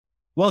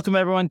Welcome,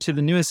 everyone, to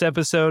the newest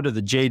episode of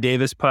the Jay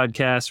Davis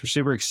podcast. We're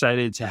super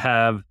excited to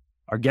have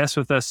our guest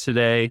with us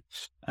today,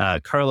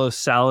 Carlos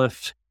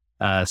Salaff,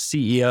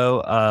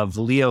 CEO of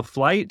LEO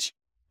Flight.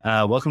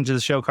 Welcome to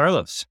the show,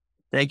 Carlos.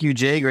 Thank you,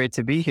 Jay. Great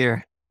to be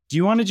here. Do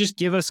you want to just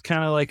give us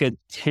kind of like a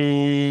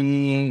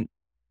 10-second,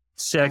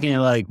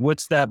 like,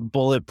 what's that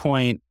bullet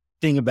point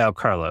thing about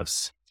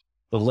Carlos?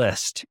 The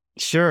list.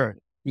 Sure.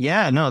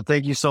 Yeah, no,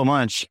 thank you so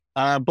much.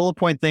 Bullet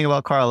point thing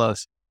about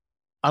Carlos.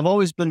 I've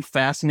always been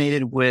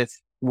fascinated with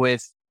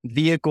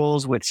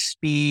vehicles, with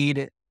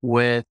speed,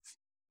 with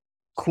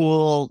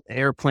cool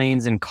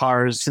airplanes and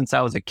cars since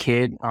I was a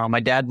kid. My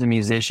dad's a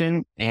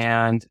musician,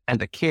 and as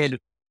a kid,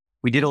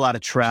 we did a lot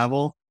of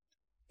travel,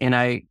 and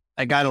I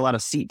got a lot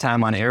of seat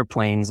time on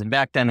airplanes. And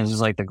back then, it was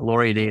like the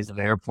glory days of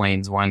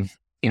airplanes when,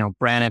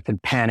 Braniff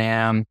and Pan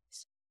Am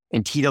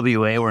and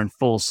TWA were in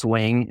full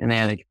swing, and they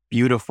had like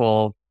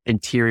beautiful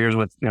interiors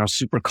with,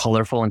 super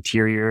colorful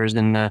interiors,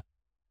 and the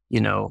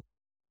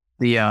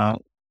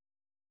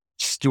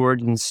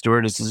stewards and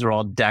stewardesses are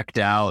all decked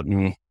out,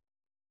 and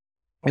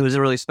it was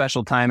a really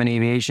special time in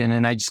aviation.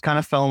 And I just kind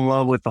of fell in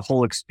love with the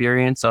whole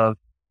experience of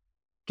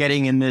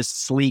getting in this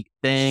sleek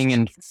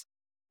thing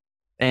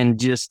and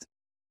just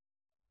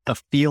the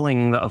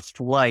feeling of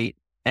flight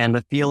and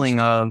the feeling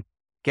of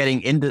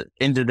getting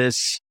into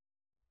this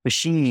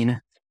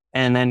machine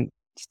and then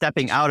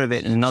stepping out of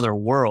it in another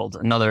world,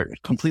 another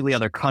completely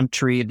other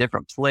country, a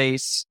different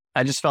place.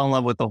 I just fell in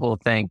love with the whole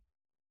thing.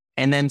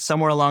 And then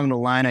somewhere along the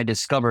line, I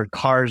discovered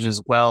cars as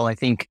well. I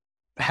think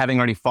having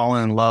already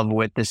fallen in love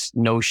with this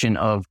notion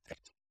of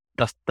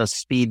the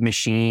speed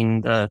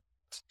machine, the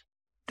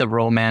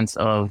romance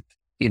of,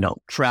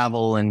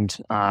 travel and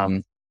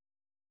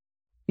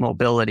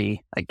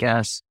mobility, I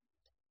guess.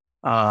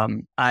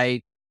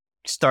 I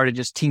started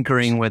just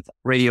tinkering with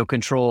radio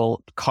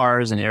control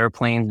cars and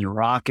airplanes and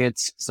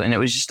rockets. And it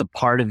was just a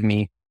part of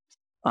me.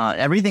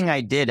 Everything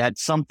I did had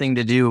something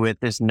to do with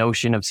this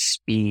notion of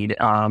speed.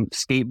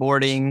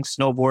 Skateboarding,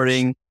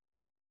 snowboarding,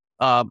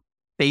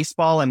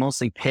 baseball. I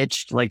mostly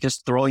pitched, like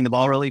just throwing the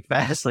ball really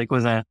fast, like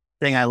was a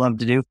thing I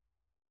loved to do.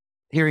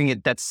 Hearing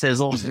it, that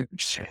sizzle,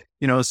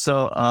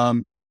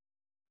 so,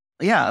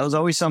 yeah, it was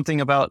always something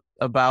about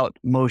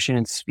motion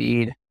and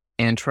speed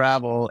and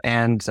travel.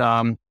 And,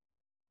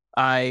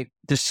 I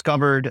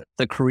discovered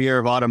the career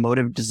of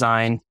automotive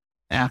design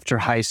after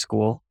high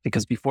school,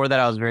 because before that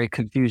I was a very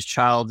confused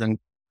child and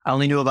I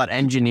only knew about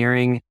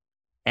engineering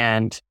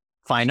and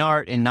fine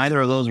art, and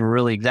neither of those were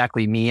really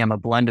exactly me. I'm a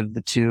blend of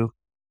the two.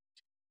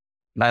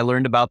 And I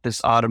learned about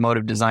this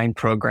automotive design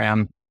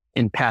program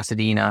in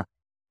Pasadena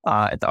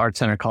at the Art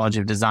Center College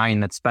of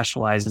Design that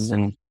specializes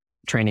in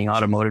training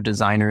automotive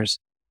designers,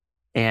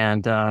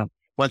 and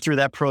went through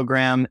that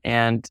program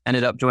and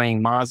ended up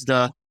joining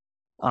Mazda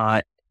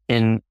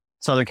in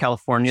Southern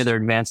California, their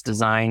advanced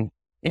design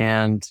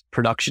and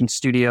production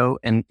studio.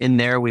 And in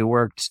there, we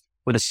worked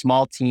with a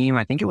small team.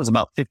 I think it was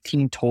about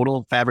 15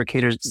 total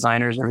fabricators,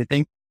 designers,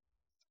 everything.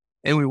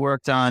 And we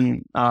worked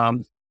on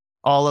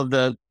all of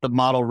the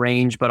model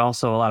range, but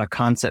also a lot of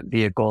concept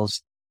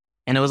vehicles.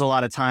 And it was a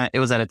lot of time. It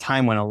was at a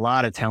time when a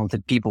lot of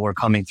talented people were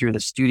coming through the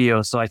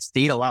studio. So I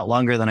stayed a lot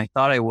longer than I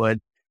thought I would.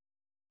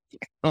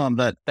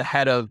 The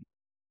head of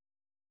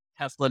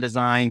Tesla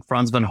design,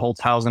 Franz von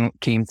Holtzhausen,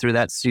 came through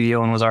that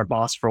studio and was our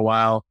boss for a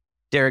while.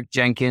 Derek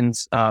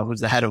Jenkins, who's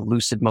the head of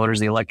Lucid Motors,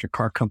 the electric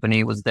car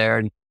company, was there,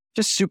 and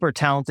just super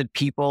talented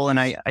people. And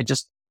I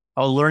was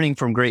learning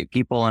from great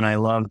people, and I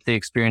loved the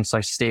experience. So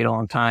I stayed a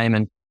long time.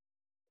 And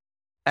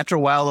after a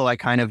while, though, I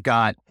kind of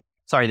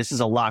sorry, this is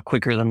a lot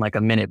quicker than like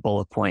a minute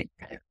bullet point,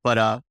 but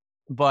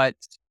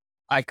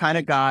I kind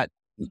of got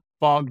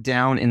bogged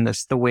down in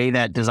the way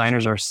that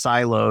designers are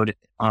siloed,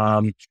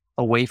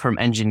 away from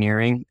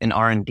engineering and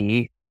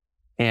R&D.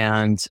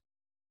 And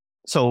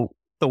so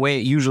the way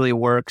it usually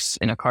works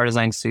in a car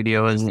design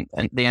studio is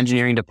the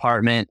engineering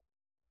department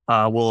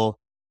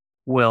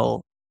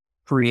will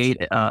create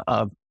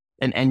an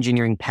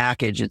engineering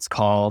package, it's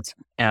called,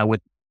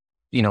 with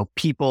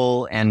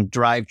people and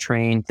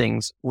drivetrain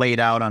things laid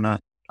out on a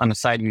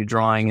side view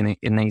drawing,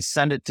 and they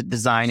send it to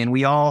design. And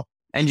we all,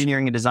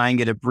 engineering and design,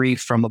 get a brief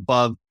from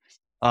above,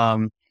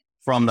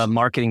 from the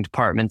marketing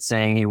department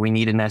saying, hey, we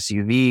need an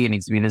SUV. It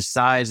needs to be this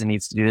size. It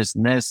needs to do this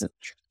and this.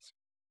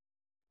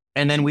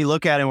 And then we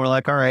look at it and we're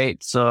like, all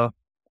right, so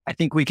I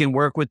think we can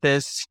work with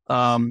this.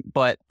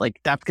 But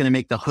like, that's going to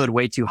make the hood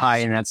way too high.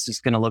 And that's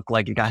just going to look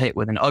like it got hit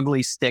with an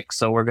ugly stick.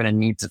 So we're going to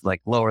need to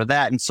like lower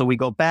that. And so we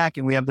go back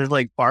and we have this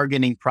like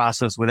bargaining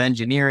process with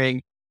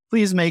engineering.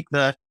 Please make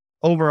the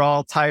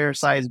overall tire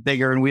size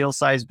bigger and wheel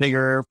size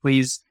bigger.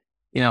 Please,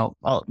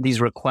 all these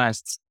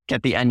requests,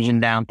 get the engine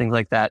down, things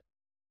like that.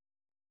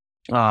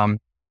 But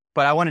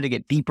I wanted to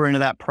get deeper into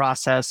that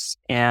process.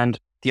 And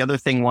the other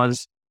thing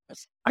was,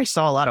 I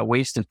saw a lot of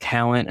waste of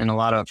talent and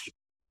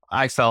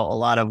I felt a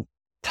lot of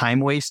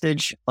time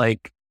wastage.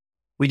 Like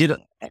we did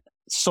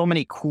so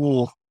many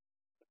cool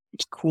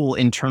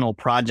internal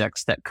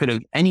projects that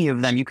any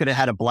of them, you could have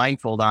had a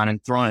blindfold on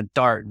and thrown a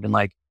dart and been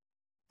like,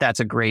 that's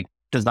a great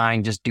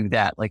design. Just do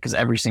that. Like, cause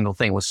every single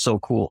thing was so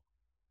cool.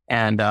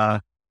 And,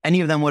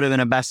 any of them would have been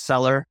a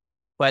bestseller,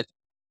 but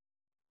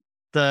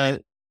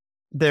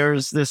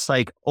there's this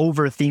like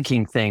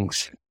overthinking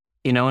things,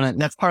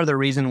 and that's part of the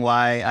reason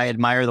why I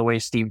admire the way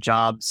Steve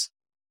Jobs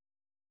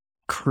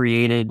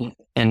created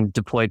and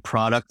deployed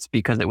products,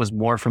 because it was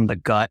more from the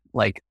gut.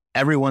 Like,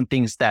 everyone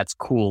thinks that's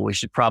cool, we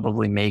should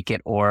probably make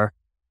it, or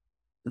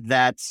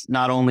that's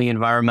not only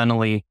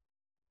environmentally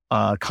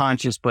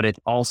conscious, but it's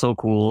also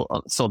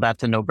cool, so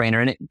that's a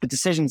no-brainer. And the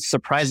decisions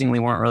surprisingly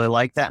weren't really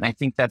like that. And I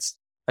think that's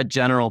a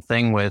general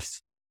thing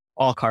with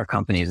all car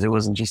companies. It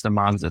wasn't just a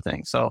Mazda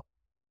thing. So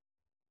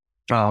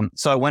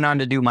I went on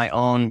to do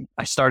I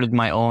started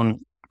my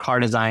own car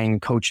design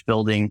coach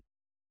building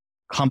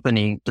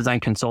company, design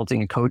consulting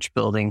and coach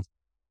building,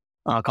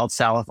 called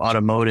Salaff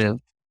Automotive.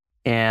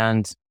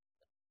 And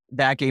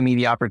that gave me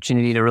the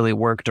opportunity to really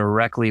work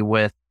directly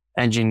with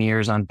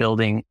engineers on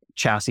building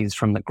chassis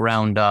from the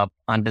ground up,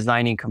 on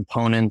designing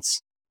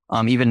components.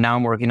 Even now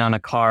I'm working on a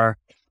car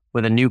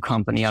with a new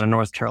company out of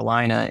North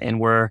Carolina, and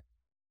we're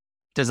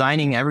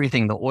designing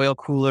everything, the oil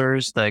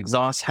coolers, the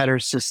exhaust header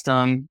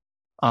system.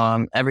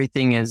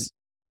 Everything is,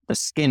 the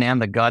skin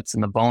and the guts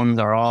and the bones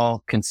are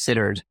all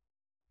considered.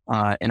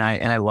 And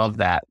I love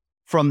that.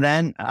 From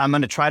then, I'm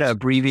going to try to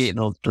abbreviate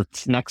the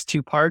next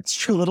two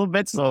parts a little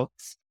bit. So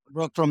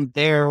from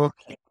there,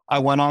 I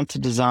went on to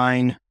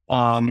design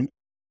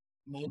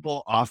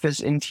mobile office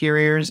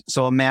interiors.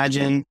 So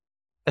imagine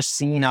a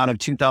scene out of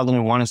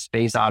 2001: A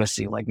Space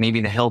Odyssey, like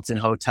maybe the Hilton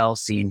Hotel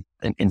scene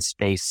in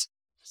space.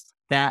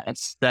 That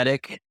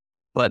aesthetic,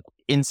 but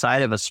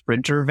inside of a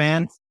Sprinter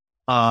van.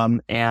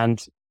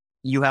 And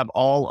you have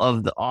all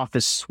of the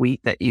office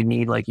suite that you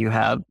need. Like, you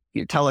have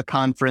your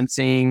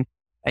teleconferencing,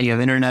 and you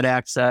have internet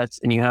access,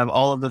 and you have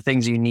all of the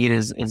things you need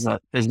as a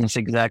business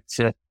exec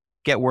to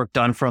get work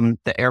done from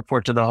the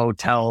airport to the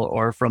hotel,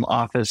 or from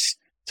office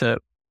to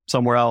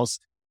somewhere else.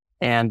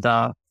 And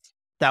that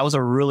was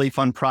a really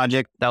fun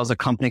project. That was a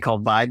company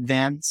called Vibe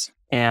Vans.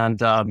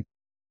 And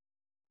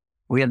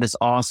we had this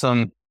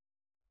awesome,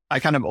 I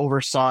kind of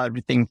oversaw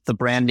everything, the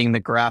branding,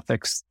 the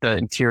graphics, the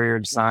interior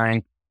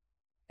design.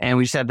 And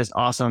we just had this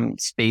awesome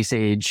space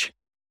age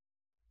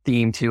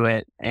theme to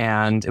it.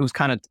 And it was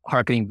kind of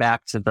harkening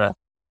back to the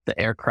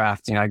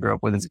aircraft I grew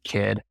up with as a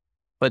kid.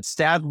 But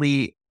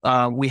sadly,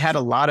 we had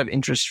a lot of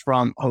interest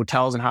from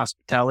hotels and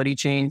hospitality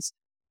chains.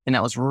 And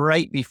that was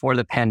right before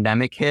the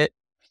pandemic hit.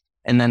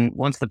 And then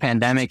once the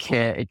pandemic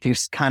hit, it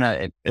just kind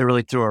of, it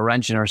really threw a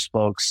wrench in our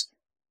spokes.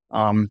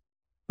 But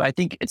I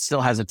think it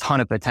still has a ton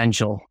of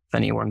potential if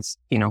anyone's,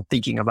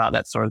 thinking about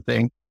that sort of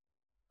thing.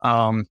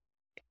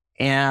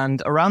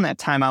 And around that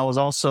time, I was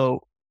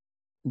also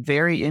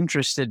very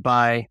interested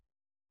by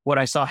what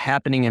I saw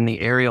happening in the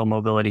aerial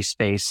mobility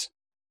space.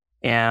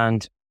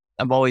 And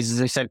I've always,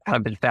 as I said, kind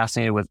of been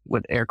fascinated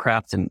with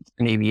aircraft and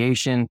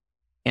aviation.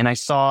 And I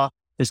saw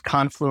this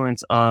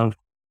confluence of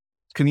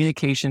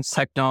communications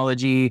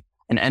technology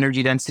and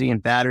energy density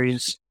and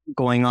batteries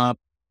going up,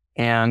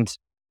 and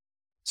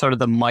sort of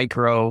the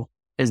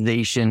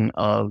microization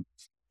of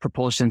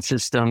propulsion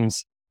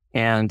systems.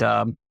 And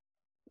I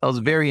was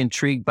very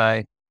intrigued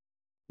by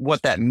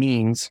what that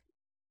means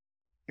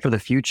for the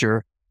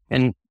future.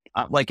 And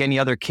like any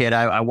other kid,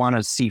 I want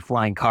to see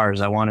flying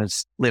cars. I want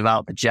to live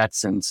out the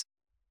Jetsons,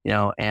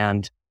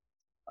 and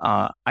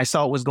I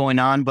saw what was going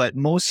on, but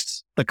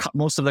most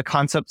of the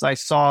concepts I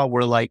saw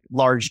were like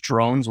large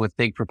drones with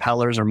big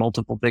propellers or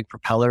multiple big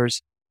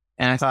propellers.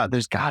 And I thought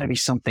there's got to be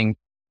something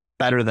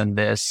better than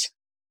this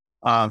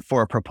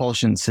for a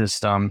propulsion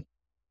system,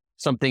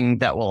 something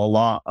that will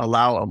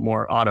allow a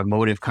more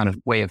automotive kind of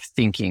way of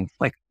thinking,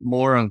 like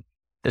more of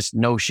this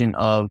notion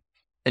of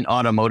an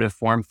automotive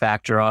form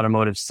factor,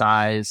 automotive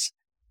size,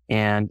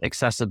 and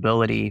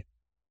accessibility.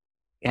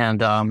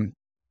 And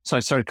so I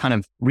started kind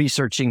of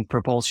researching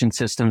propulsion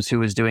systems, who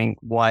was doing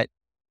what.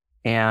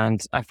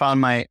 And I found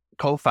my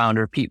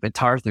co-founder, Pete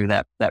Vitar, through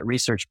that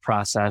research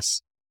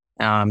process.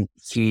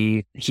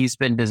 He's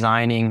been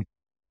designing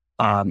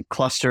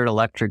clustered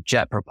electric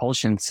jet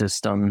propulsion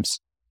systems,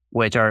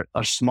 which are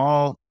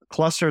small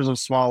clusters of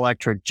small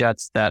electric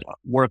jets that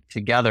work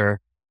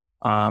together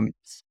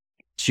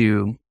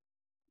to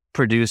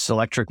produce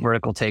electric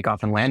vertical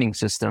takeoff and landing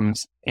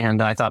systems.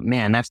 And I thought,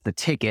 man, that's the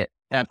ticket.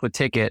 That's the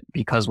ticket,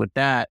 because with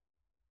that,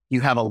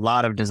 you have a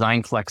lot of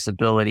design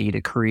flexibility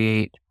to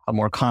create a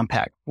more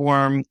compact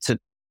form, to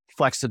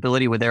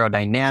flexibility with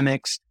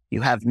aerodynamics.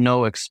 You have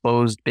no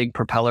exposed big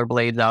propeller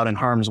blades out in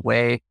harm's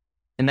way.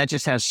 And that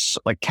just has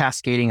like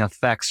cascading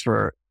effects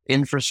for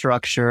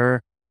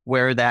infrastructure,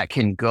 where that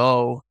can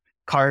go.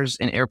 Cars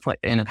and airplane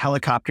and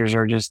helicopters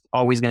are just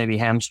always going to be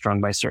hamstrung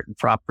by certain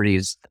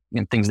properties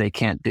and things they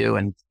can't do.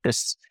 And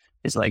this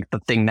is like the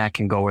thing that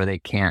can go where they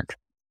can't.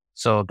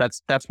 So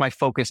that's my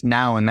focus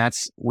now. And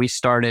we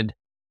started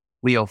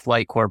LEO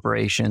Flight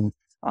Corporation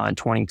in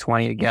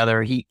 2020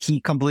 together.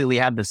 He completely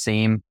had the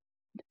same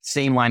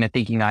line of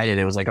thinking I did.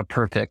 It was like a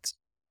perfect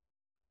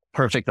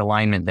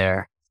alignment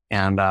there.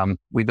 And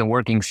we've been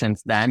working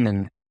since then,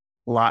 and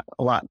a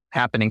lot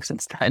happening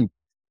since then,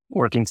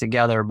 working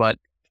together. But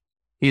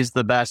he's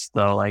the best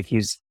though. Like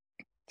he's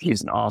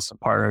he's an awesome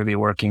partner to be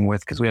working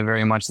with because we have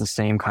very much the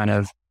same kind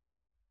of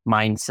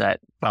mindset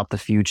about the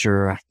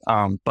future,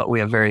 but we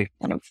have very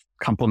kind of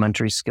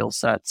complementary skill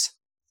sets.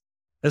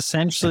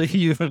 Essentially,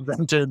 you've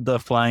invented the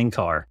flying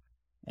car,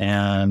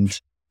 and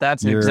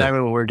that's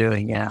exactly what we're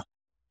doing. Yeah.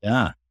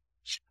 Yeah.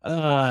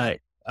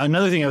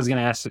 Another thing I was going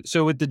to ask.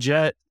 So with the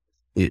jet,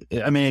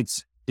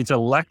 it's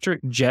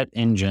electric jet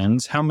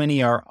engines. How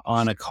many are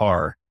on a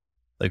car?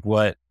 Like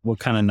what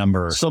kind of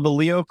number? So the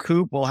LEO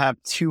Coupe will have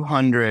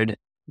 200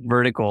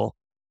 vertical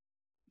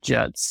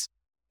jets.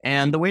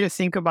 And the way to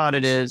think about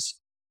it is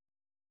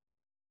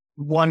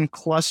one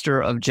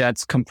cluster of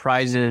jets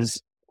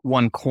comprises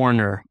one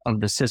corner of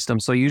the system.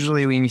 So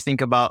usually when you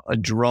think about a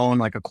drone,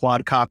 like a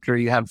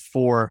quadcopter, you have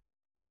 4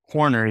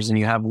 corners and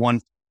you have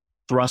one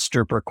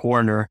thruster per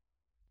corner.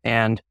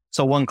 And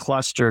so one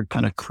cluster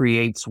kind of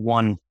creates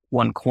one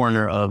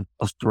corner of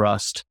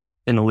thrust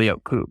in the LEO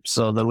Coupe.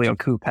 So the LEO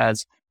Coupe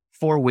has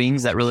 4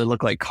 wings that really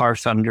look like car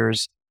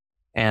fenders,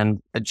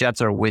 and the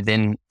jets are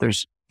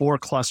there's 4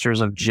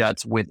 clusters of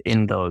jets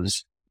within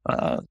those,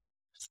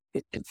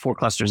 4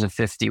 clusters of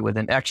 50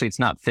 within. Actually, it's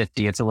not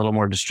 50. It's a little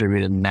more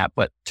distributed than that,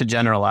 but to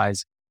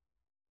generalize.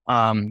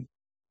 And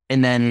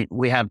then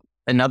we have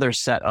another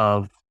set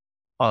of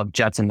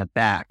jets in the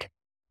back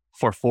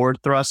for forward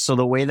thrust. So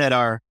the way that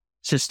our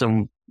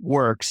system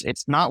works,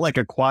 it's not like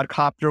a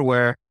quadcopter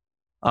where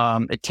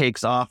it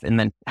takes off and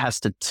then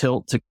has to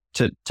tilt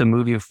to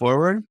move you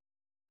forward.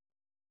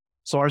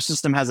 So our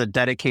system has a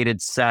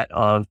dedicated set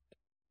of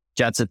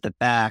jets at the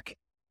back.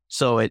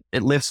 So it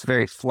lifts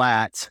very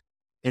flat,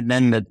 and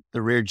then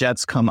the rear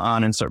jets come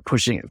on and start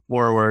pushing it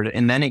forward.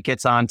 And then it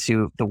gets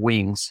onto the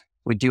wings.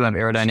 We do have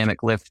aerodynamic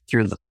lift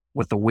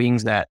with the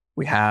wings that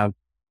we have.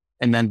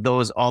 And then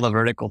all the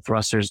vertical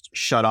thrusters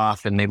shut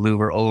off and they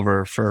louver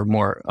over for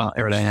more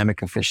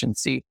aerodynamic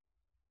efficiency.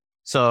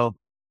 So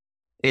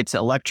it's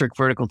electric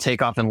vertical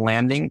takeoff and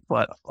landing,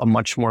 but a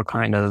much more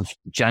kind of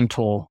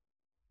gentle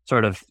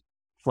sort of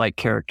flight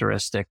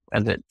characteristic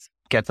as it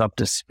gets up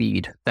to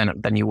speed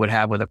than you would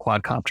have with a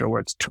quadcopter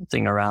where it's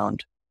tilting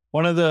around.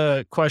 One of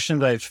the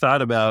questions I've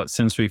thought about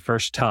since we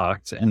first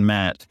talked and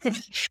met,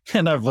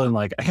 and I've been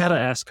like, I got to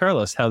ask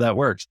Carlos how that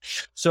works.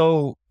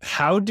 So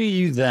how do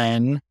you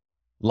then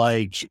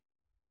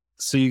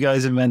so you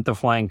guys invent the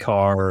flying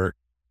car,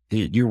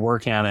 you're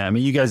working on it. I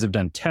mean, you guys have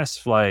done test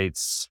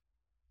flights.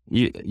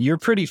 You're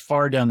pretty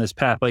far down this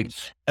path. Like,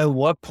 at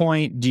what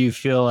point do you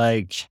feel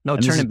like no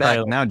turning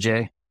back now,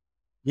 Jay?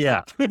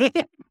 Yeah,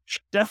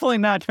 definitely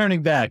not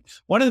turning back.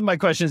 One of my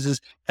questions is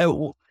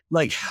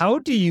how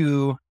do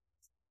you,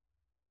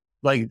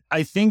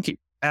 I think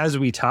as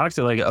we talked,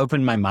 it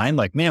opened my mind,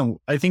 man,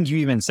 I think you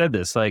even said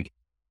this,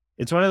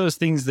 it's one of those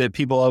things that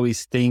people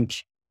always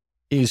think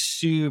is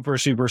super,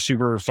 super,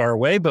 super far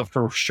away, but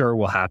for sure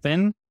will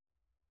happen.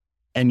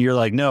 And you're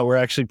like, no, we're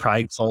actually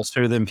probably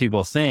closer than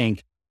people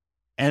think.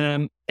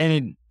 And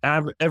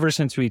ever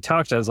since we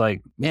talked, I was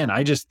like, man,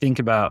 I just think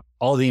about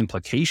all the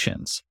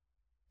implications.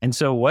 And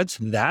so what's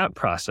that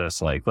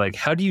process like?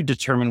 How do you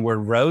determine where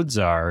roads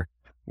are?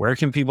 Where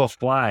can people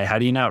fly? How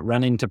do you not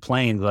run into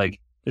planes?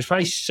 There's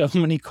probably so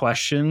many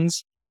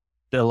questions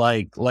that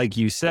like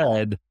you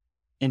said,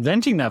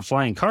 inventing that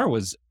flying car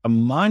was a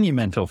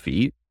monumental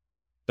feat.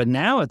 But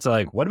now it's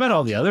what about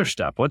all the other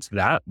stuff? What's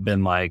that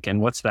been like?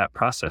 And what's that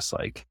process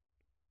like?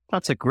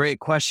 That's a great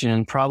question.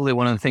 And probably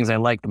one of the things I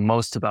like the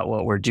most about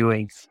what we're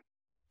doing,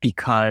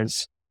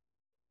 because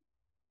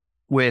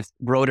with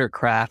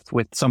rotorcraft,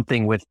 with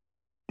something with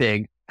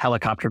big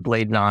helicopter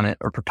blades on it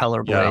or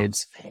propeller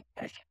blades,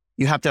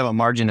 you have to have a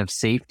margin of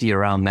safety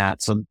around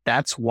that. So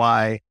that's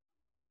why,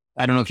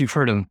 I don't know if you've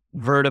heard of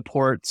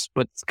vertiports,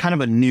 but it's kind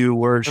of a new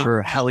word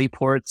for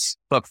heliports,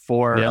 but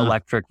for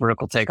electric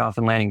vertical takeoff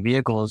and landing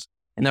vehicles.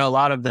 And there are a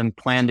lot of them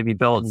planned to be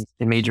built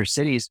in major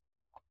cities.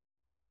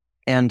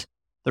 And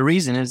the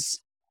reason is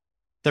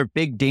they're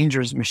big,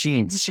 dangerous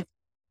machines.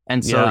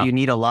 And so you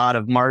need a lot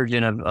of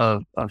margin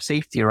of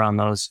safety around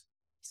those.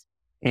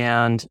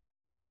 And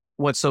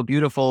what's so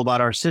beautiful about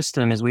our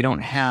system is we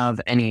don't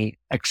have any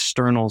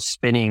external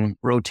spinning,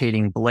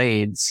 rotating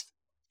blades,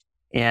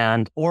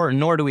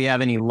 nor do we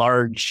have any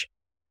large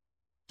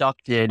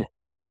ducted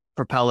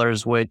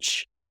propellers,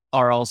 which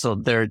are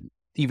also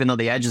even though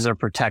the edges are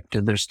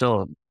protected, they're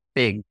still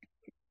big,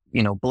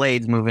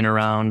 blades moving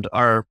around.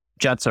 Our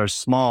jets are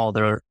small.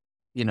 They're,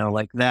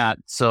 like that.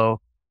 So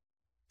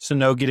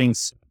no getting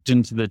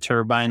into the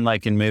turbine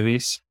like in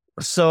movies.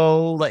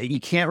 So you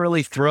can't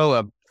really throw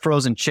a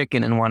frozen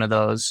chicken in one of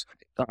those.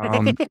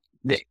 The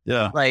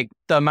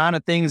amount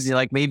of things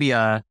maybe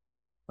one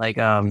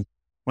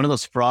of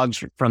those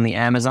frogs from the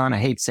Amazon. I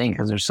hate saying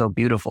because they're so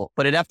beautiful,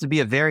 but it'd have to be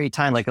a very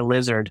tiny, like a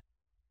lizard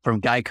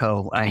from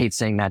Geico. I hate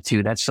saying that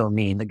too. That's so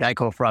mean. The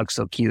Geico frog's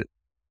so cute,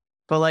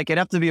 but it'd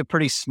have to be a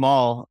pretty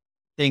small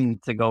thing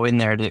to go in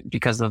there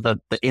because of the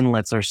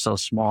inlets are so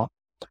small.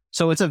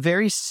 So it's a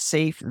very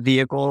safe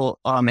vehicle.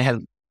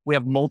 We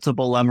have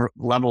multiple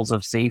levels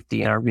of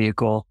safety in our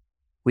vehicle.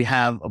 We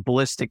have a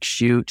ballistic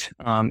chute,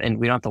 and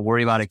we don't have to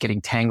worry about it getting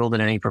tangled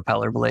in any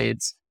propeller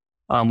blades.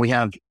 We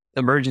have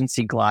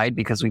emergency glide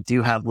because we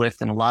do have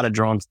lift, and a lot of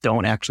drones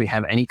don't actually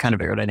have any kind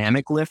of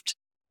aerodynamic lift.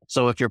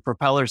 So if your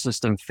propeller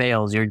system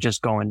fails, you're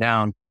just going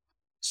down.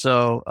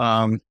 So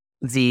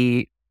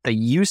the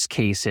use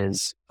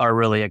cases are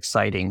really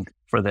exciting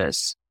for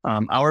this.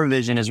 Our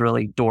vision is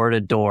really door to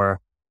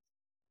door,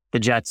 the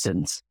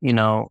Jetsons.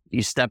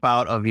 You step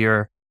out of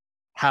your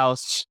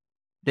house,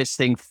 this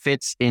thing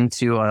fits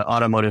into an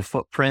automotive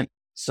footprint.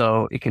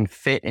 So it can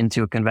fit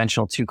into a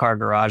conventional 2-car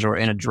garage or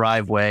in a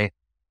driveway.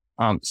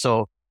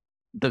 So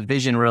the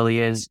vision really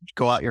is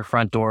go out your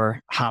front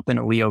door, hop in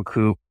a LEO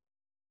Coupe,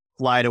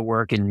 fly to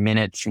work in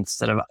minutes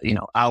instead of,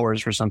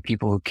 hours for some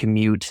people who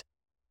commute.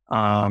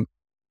 And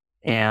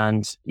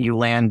you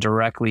land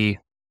directly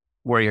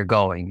where you're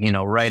going,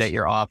 right at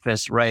your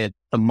office, right at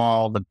the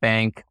mall, the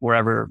bank,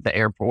 wherever, the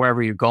airport,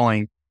 wherever you're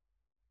going.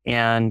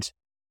 And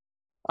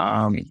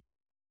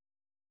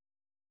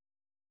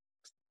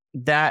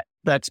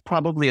that's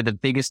probably the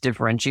biggest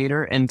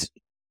differentiator. And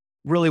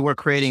really, we're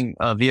creating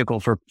a vehicle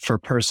for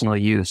personal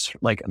use,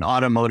 like an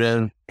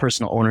automotive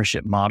personal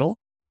ownership model,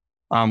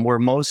 where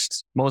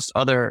most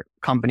other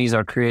companies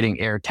are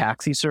creating air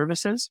taxi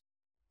services.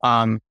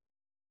 I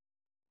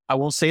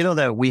will say though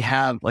that we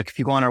have, like, if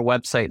you go on our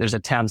website, there's a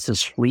tab that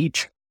says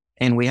fleet,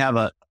 and we have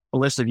a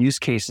list of use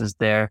cases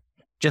there,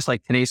 just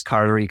like today's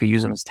cars, where you could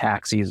use them as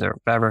taxis or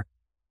whatever.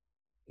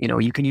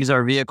 You can use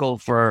our vehicle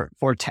for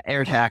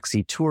air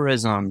taxi,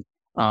 tourism,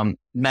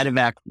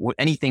 medevac,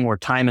 anything where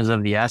time is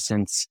of the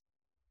essence.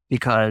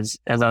 Because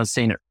as I was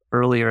saying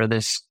earlier,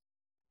 this,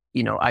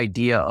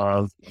 idea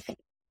of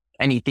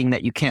anything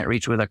that you can't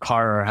reach with a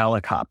car or a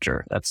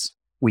helicopter,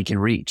 we can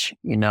reach,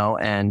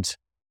 and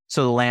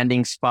so the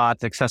landing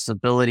spots,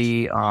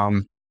 accessibility,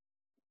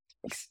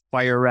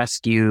 fire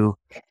rescue,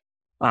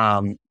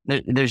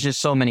 there's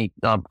just so many,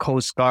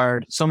 Coast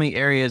Guard, so many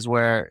areas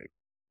where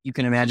you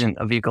can imagine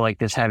a vehicle like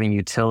this having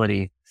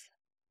utility.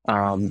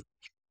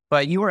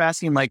 But you were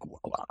asking,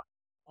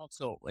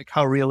 also,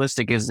 how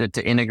realistic is it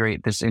to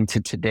integrate this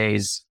into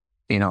today's,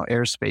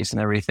 airspace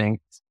and everything?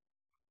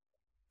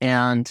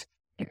 And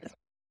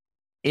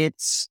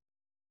it's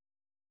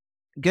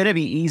going to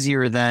be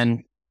easier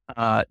than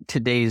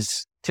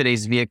today's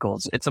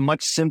vehicles. It's a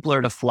much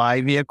simpler to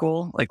fly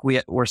vehicle.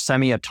 We're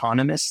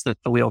semi-autonomous. That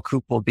the LEO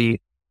Coupe will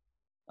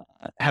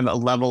have a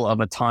level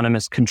of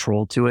autonomous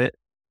control to it.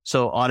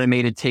 So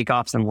automated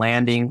takeoffs and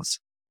landings,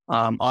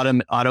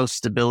 auto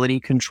stability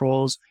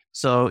controls.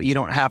 So you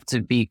don't have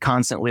to be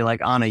constantly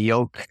on a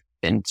yoke.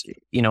 And,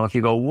 if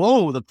you go,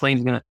 whoa, the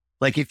plane's going to,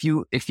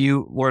 if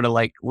you were to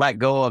let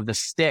go of the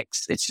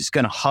sticks, it's just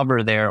going to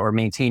hover there or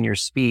maintain your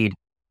speed,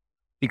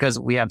 because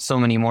we have so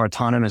many more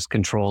autonomous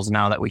controls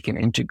now that we can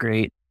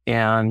integrate.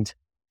 And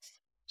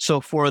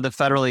so for the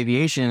Federal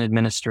Aviation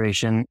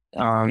Administration,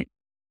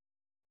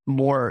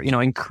 more,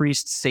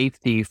 increased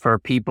safety for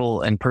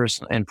people and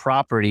person and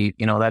property,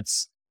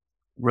 that's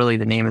really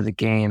the name of the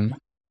game.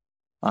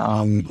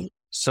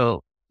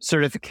 So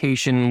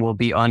certification will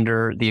be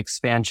under the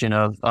expansion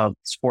of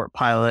sport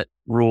pilot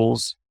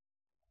rules.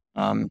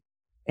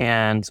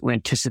 And we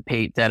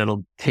anticipate that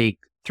it'll take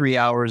 3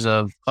 hours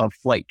of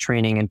flight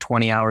training and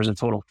 20 hours of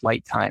total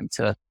flight time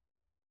to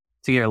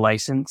get your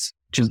license,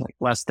 which is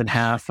less than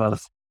half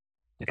of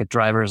a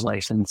driver's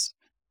license.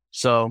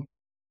 So,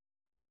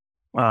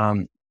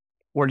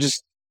 we're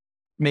just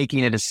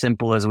making it as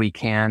simple as we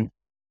can,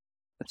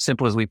 as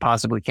simple as we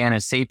possibly can,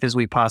 as safe as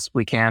we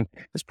possibly can,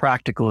 as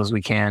practical as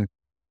we can,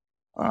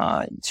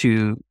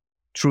 to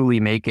truly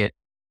make it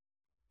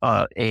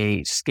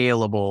a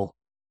scalable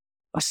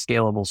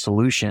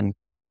solution.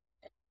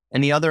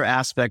 And the other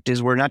aspect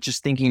is we're not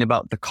just thinking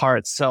about the car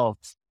itself.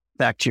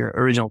 Back to your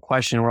original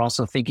question, we're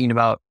also thinking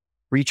about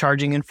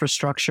recharging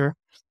infrastructure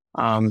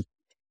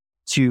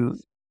to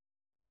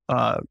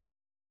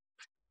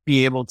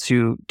be able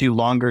to do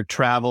longer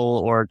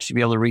travel or to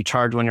be able to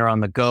recharge when you're on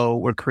the go.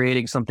 We're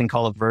creating something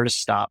called a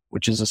VertiStop,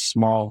 which is a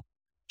small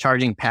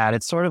charging pad.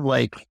 It's sort of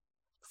like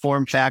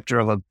form factor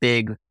of a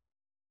big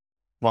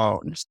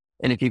phone.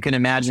 And if you can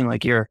imagine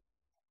the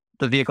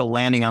vehicle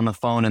landing on the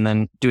phone and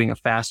then doing a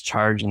fast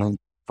charge and then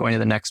going to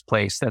the next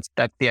place, that's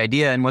the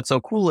idea. And what's so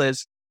cool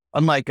is,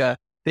 unlike a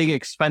big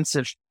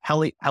expensive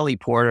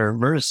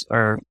heliport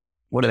or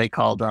what are they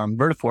called?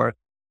 Vertiport.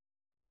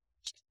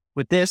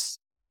 With this,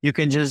 you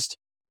can just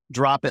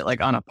drop it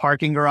on a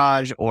parking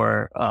garage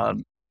or,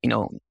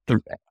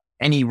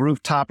 any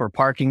rooftop or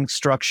parking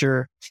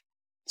structure.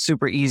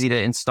 Super easy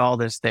to install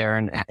this there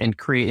and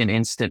create an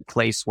instant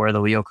place where the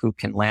LEO Coupe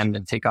can land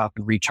and take off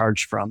and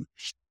recharge from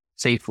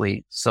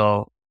safely.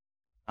 So,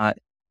 the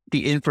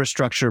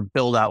infrastructure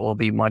build out will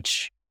be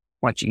much,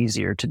 much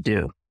easier to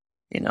do,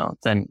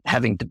 than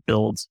having to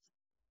build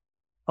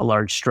a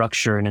large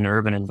structure in an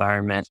urban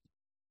environment.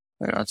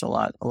 It's a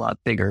lot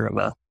bigger of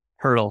a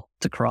hurdle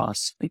to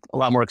cross, a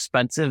lot more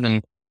expensive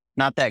and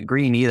not that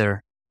green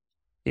either,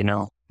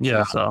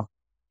 Yeah. So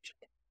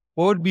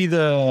what would be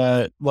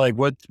the,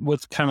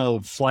 what's kind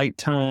of flight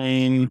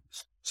time?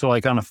 So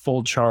on a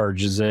full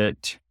charge, is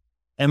it,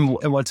 and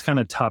what's kind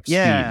of top speed?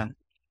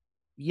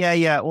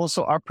 Yeah. Well,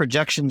 so our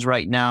projections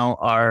right now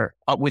are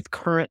with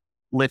current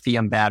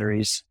lithium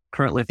batteries,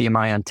 current lithium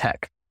ion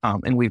tech.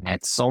 And we've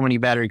had so many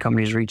battery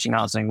companies reaching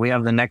out saying, we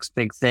have the next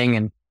big thing.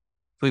 And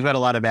we've got a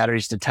lot of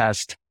batteries to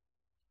test.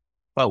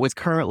 But with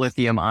current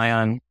lithium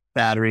ion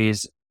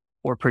batteries,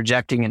 we're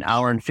projecting an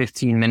hour and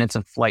 15 minutes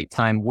of flight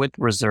time with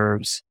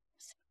reserves.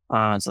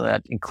 So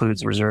that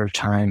includes reserve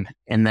time.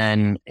 And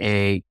then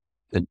a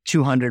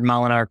 200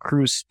 mile an hour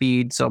cruise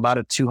speed. So about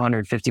a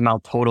 250 mile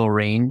total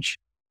range.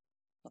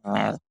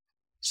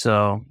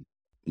 So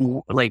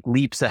like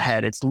leaps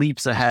ahead. It's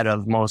leaps ahead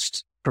of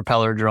most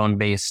propeller drone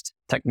based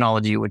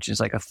technology, which is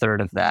like a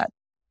third of that,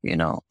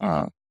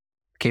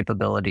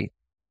 capability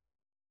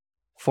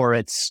for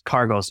its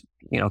cargo,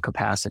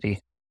 capacity.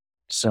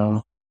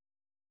 So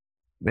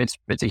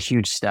it's a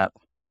huge step.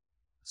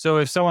 So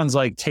if someone's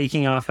like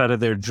taking off out of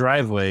their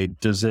driveway,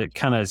 does it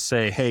kind of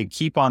say, hey,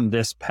 keep on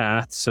this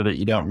path so that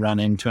you don't run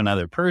into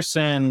another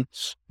person?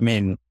 I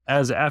mean,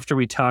 after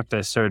we talked,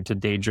 I started to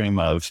daydream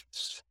of,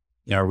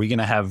 are we going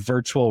to have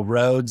virtual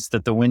roads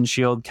that the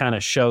windshield kind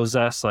of shows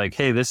us like,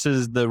 hey, this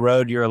is the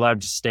road you're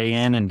allowed to stay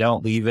in and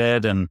don't leave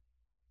it. And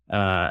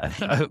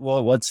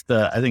well,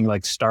 I think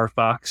like Star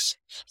Fox,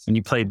 when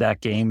you played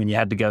that game and you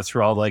had to go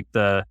through all like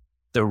the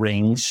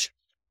rings.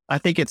 I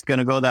think it's going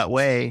to go that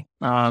way.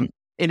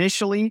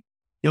 Initially,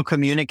 you'll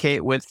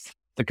communicate with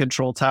the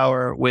control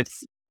tower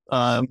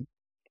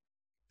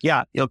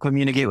you'll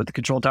communicate with the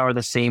control tower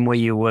the same way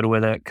you would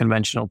with a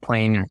conventional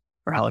plane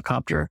or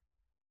helicopter.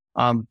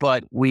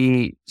 But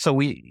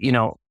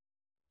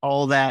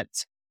all that,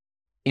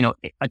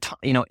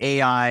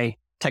 AI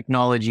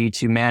technology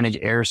to manage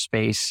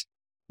airspace,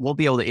 we'll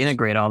be able to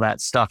integrate all that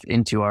stuff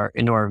into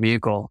our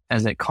vehicle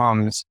as it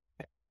comes.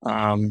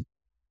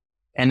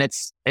 And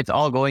it's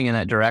all going in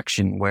that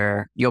direction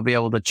where you'll be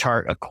able to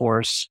chart a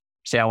course.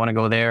 Say, I want to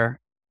go there.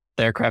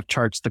 The aircraft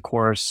charts the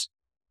course.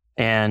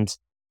 And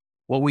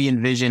what we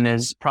envision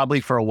is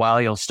probably for a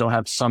while, you'll still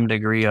have some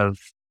degree of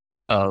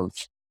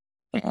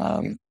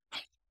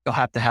you'll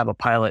have to have a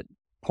pilot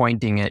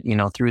pointing it,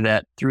 through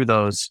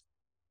those,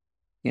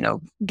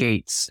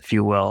 gates, if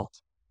you will.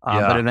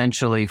 But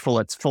eventually full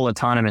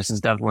autonomous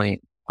is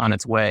definitely on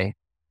its way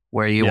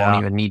where you won't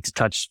even need to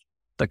touch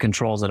the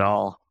controls at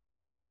all.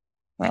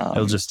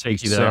 It'll just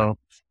take you there. So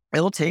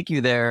it'll take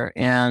you there.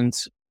 And,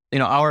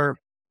 our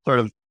sort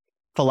of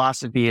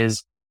philosophy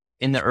is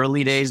in the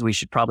early days, we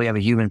should probably have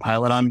a human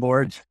pilot on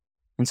board.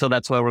 And so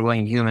that's why we're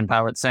going human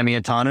pilot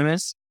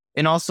semi-autonomous.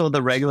 And also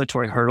the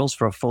regulatory hurdles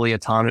for a fully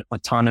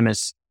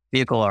autonomous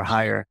vehicle are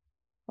higher,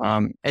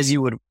 as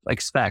you would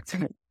expect.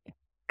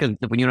 Because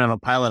when you don't have a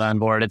pilot on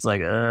board, it's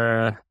like,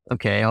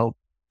 okay, I hope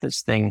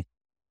this thing,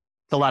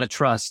 it's a lot of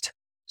trust.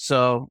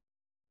 So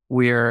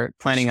we're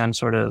planning on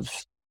sort of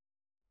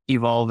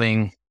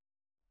evolving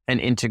and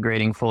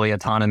integrating fully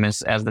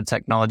autonomous as the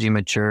technology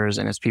matures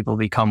and as people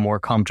become more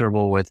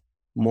comfortable with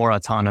more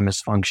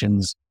autonomous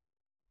functions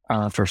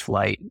for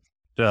flight.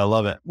 Yeah, I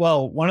love it.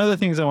 Well, one of the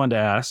things I wanted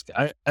to ask,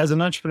 as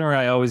an entrepreneur,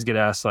 I always get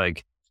asked,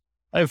 like,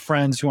 I have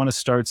friends who want to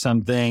start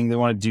something, they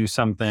want to do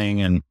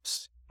something. And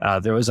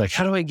they're always like,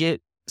 how do I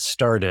get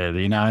started?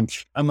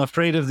 I'm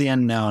afraid of the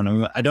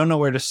unknown. I don't know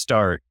where to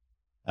start.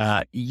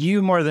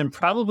 You, more than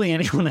probably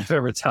anyone I've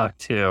ever talked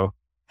to,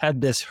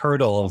 had this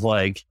hurdle of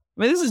like,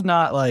 this is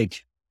not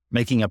like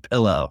making a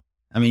pillow.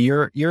 I mean,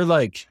 you're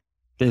like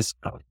this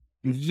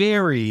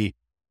very,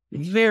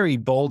 very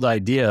bold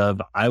idea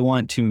of, I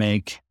want to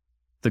make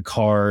the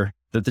car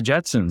that the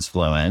Jetsons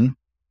flew in.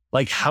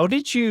 Like,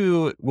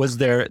 was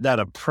there that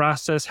a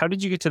process? How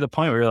did you get to the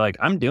point where you're like,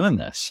 I'm doing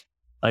this?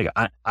 Like,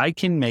 I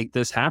can make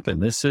this happen.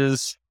 This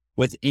is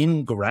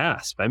within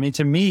grasp. I mean,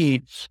 to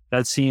me,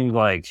 that seemed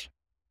like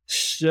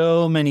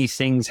so many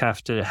things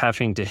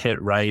having to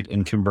hit right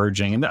and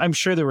converging. And I'm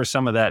sure there was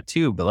some of that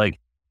too, but like,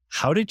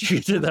 how did you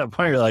get to that point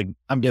where you're like,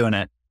 I'm doing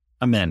it,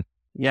 I'm in?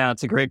 Yeah,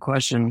 it's a great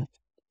question.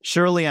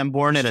 Surely I'm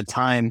born at a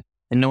time,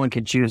 and no one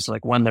can choose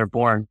like when they're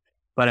born,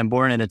 but I'm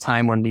born at a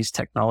time when these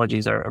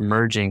technologies are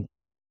emerging.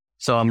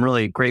 So I'm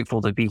really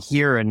grateful to be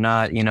here and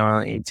not,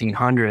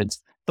 1800s.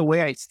 The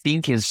way I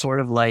think is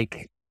sort of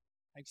like,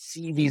 I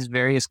see these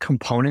various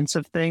components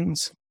of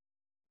things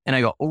and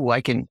I go, oh,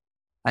 I can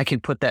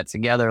put that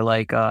together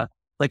like a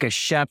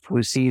chef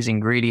who sees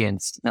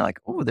ingredients. And they're like,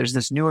 oh, there's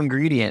this new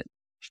ingredient.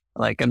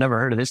 Like, I've never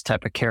heard of this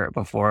type of carrot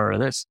before, or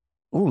this.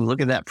 Ooh,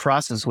 look at that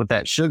process with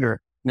that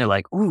sugar. And they're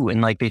like, ooh,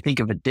 and like they think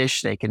of a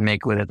dish they can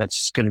make with it that's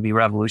just going to be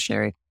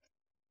revolutionary.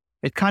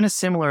 It's kind of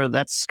similar.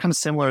 That's kind of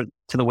similar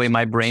to the way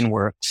my brain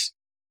works.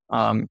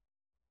 I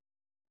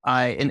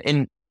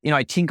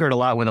tinkered a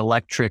lot with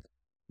electric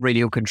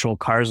radio control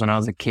cars when I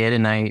was a kid.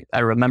 And I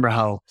remember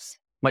how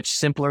much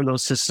simpler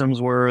those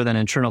systems were than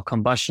internal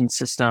combustion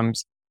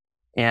systems.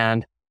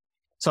 And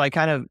so I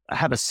kind of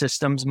have a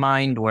systems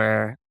mind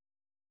where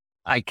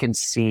I can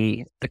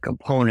see the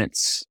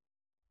components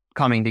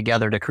coming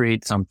together to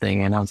create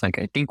something. And I was like,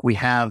 I think we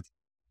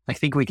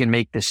can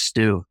make this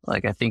stew.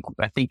 Like, I think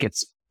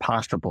it's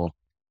possible,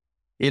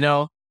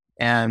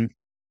 and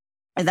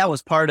that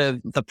was part of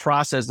the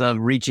process of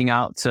reaching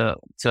out to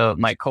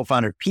my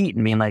co-founder, Pete,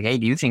 and being like, hey,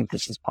 do you think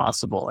this is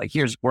possible? Like,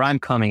 here's where I'm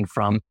coming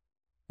from.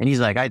 And he's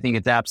like, I think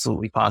it's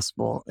absolutely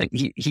possible. Like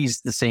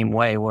he's the same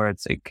way where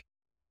it's like,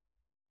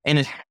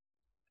 as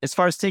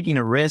far as taking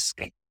a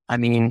risk, I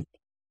mean,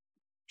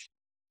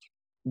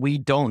 we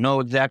don't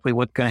know exactly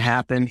what's going to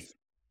happen,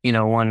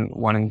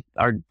 when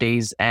our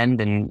days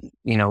end and,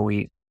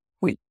 we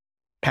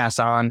pass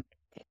on.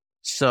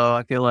 So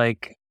I feel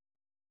like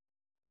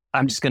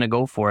I'm just going to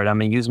go for it. I'm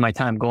going to use my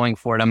time going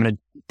for it. I'm going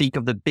to think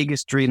of the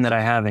biggest dream that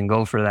I have and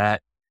go for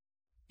that.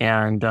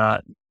 And,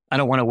 I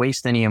don't want to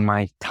waste any of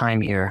my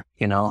time here,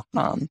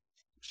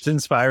 It's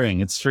inspiring.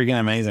 It's freaking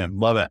amazing.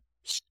 Love it.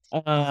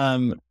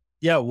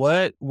 Yeah.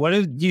 What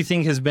do you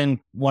think has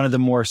been one of the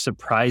more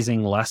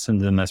surprising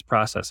lessons in this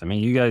process? I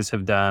mean, you guys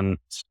have done,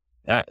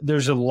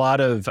 there's a lot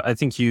of, I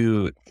think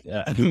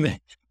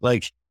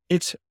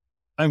it's,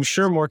 I'm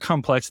sure more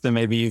complex than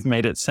maybe you've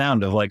made it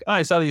sound of like, oh,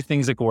 I saw these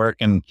things that could work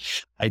and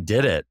I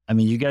did it. I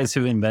mean, you guys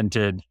have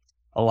invented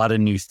a lot of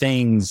new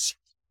things,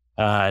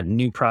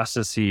 new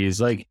processes.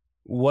 Like,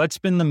 what's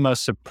been the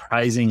most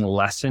surprising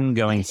lesson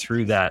going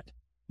through that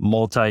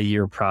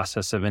multi-year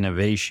process of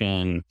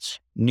innovation,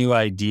 new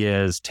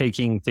ideas,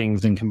 taking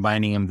things and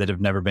combining them that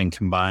have never been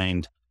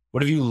combined?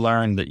 What have you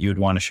learned that you would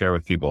want to share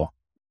with people?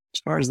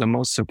 As far as the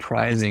most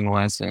surprising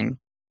lesson,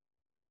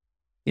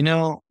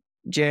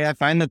 Jay, I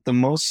find that the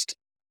most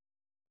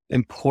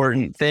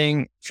important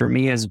thing for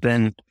me has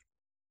been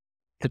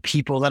the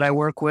people that I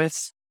work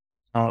with,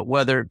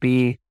 whether it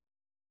be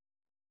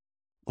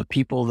the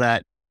people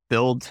that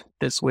build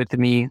this with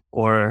me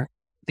or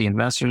the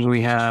investors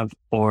we have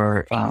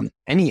or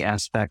any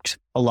aspect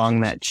along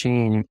that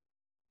chain.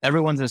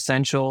 Everyone's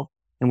essential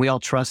and we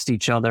all trust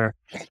each other.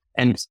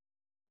 And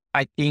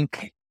I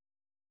think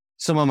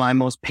some of my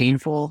most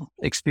painful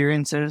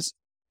experiences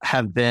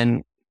have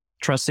been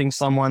trusting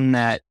someone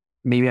that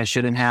maybe I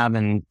shouldn't have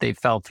and they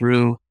fell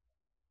through.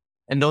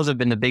 And those have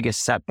been the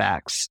biggest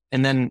setbacks.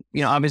 And then,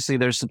 obviously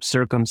there's some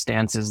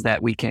circumstances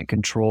that we can't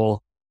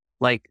control.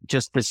 Like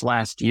just this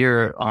last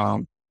year,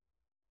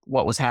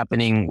 what was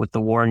happening with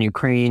the war in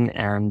Ukraine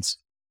and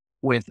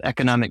with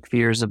economic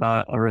fears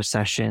about a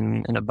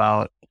recession and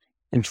about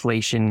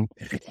inflation,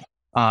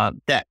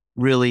 that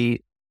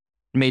really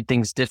made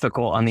things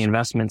difficult on the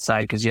investment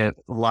side because you have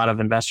a lot of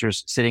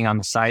investors sitting on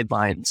the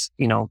sidelines,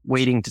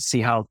 waiting to see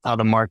how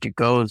the market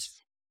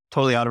goes,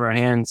 totally out of our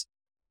hands.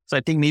 So I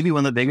think maybe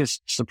one of the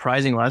biggest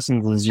surprising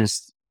lessons was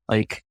just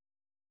like,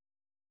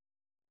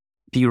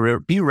 be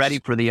ready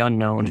for the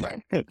unknown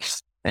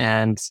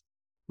and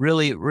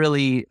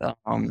really,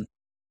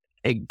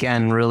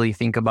 again, really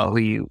think about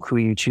who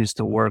you choose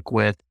to work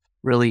with,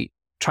 really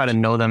try to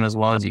know them as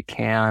well as you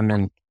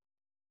can.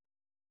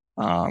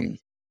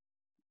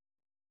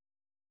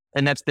 And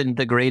that's been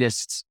the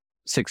greatest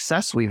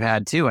success we've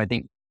had too. I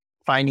think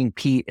finding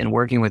Pete and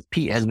working with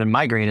Pete has been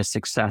my greatest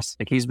success.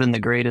 Like he's been the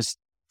greatest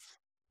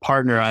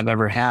partner I've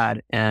ever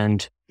had.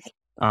 And,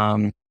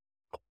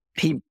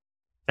 Pete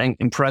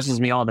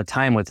impresses me all the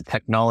time with the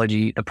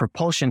technology. The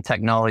propulsion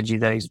technology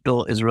that he's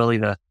built is really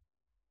the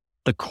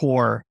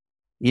core,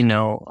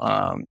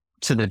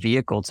 to the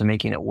vehicle, to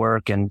making it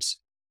work. And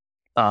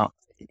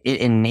it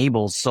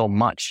enables so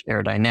much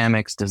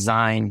aerodynamics,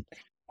 design.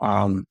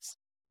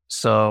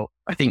 So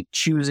I think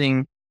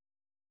choosing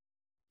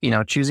the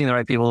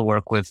right people to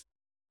work with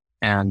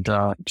and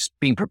just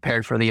being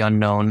prepared for the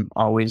unknown,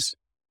 always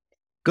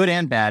good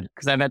and bad.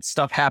 Because I've had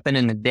stuff happen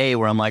in the day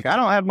where I'm like, I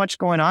don't have much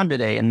going on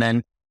today. And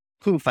then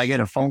poof, I get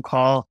a phone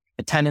call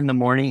at 10 in the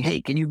morning. Hey,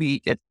 can you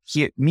meet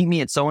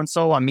me at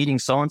so-and-so? I'm meeting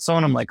so-and-so.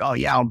 And I'm like, oh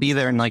yeah, I'll be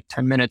there in like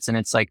 10 minutes. And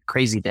it's like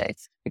crazy day,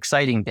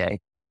 exciting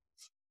day.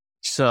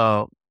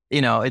 So,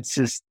 it's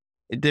just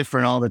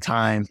different all the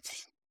time.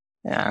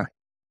 Yeah.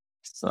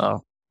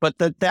 So, but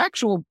the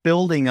actual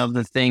building of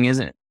the thing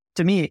isn't,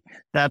 to me,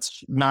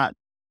 that's not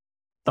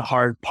the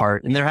hard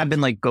part. And there have been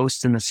like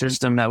ghosts in the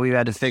system that we've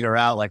had to figure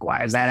out, like,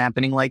 why is that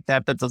happening like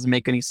that? That doesn't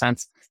make any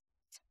sense.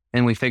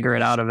 And we figure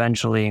it out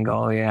eventually and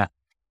go, oh yeah.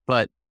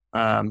 But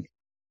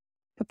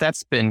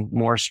that's been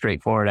more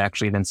straightforward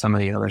actually than some of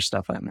the other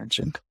stuff I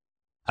mentioned.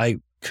 I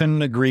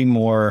couldn't agree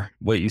more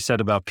what you said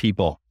about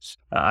people.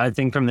 I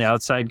think from the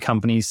outside,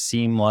 companies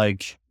seem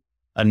like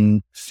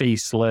a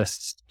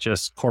faceless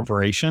just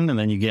corporation. And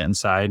then you get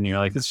inside and you're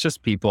like, it's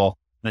just people.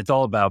 And it's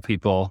all about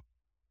people.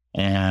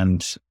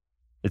 And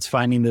it's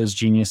finding those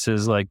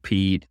geniuses like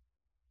Pete,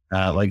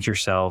 like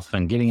yourself,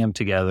 and getting them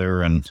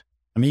together. And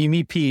I mean, you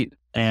meet Pete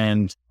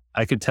and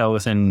I could tell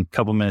within a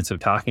couple minutes of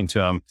talking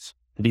to him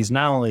that he's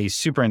not only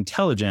super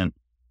intelligent,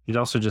 he's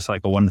also just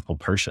like a wonderful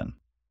person.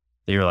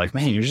 That you're like,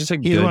 man, you're just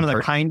he's one of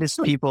the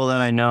kindest people that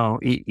I know.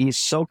 He's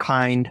so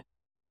kind,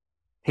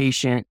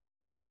 patient.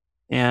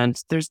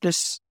 And there's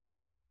this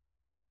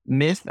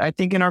myth, I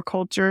think, in our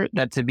culture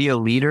that to be a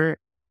leader,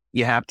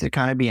 you have to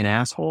kind of be an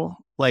asshole.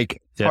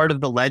 Like part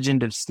of the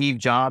legend of Steve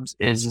Jobs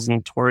is his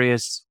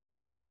notorious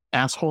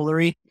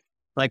assholery.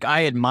 Like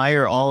I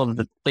admire all of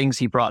the things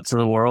he brought to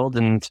the world.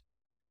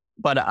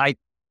 But I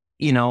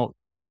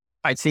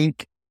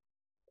think,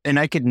 and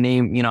I could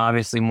name,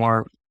 obviously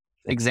more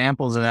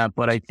examples of that,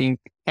 but I think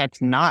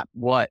that's not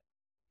what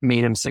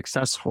made him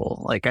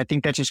successful. Like, I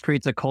think that just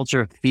creates a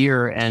culture of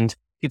fear and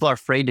people are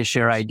afraid to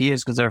share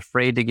ideas because they're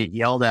afraid to get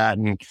yelled at.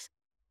 And,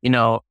 you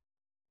know,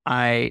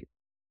 I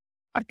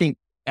think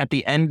at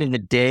the end of the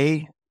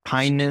day,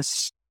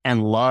 kindness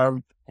and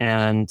love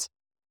and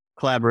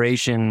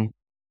collaboration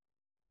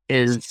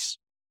it's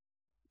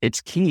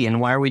key.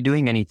 And why are we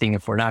doing anything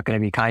if we're not going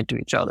to be kind to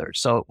each other?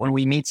 So when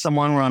we meet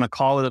someone, we're on a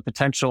call with a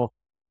potential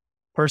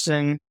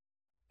person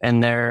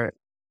and they're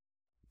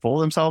full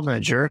of themselves and a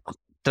jerk,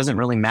 doesn't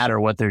really matter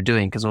what they're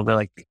doing because we'll be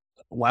like,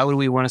 why would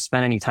we want to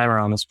spend any time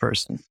around this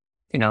person?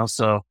 You know,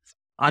 so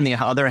on the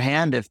other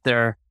hand, if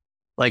they're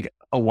like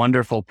a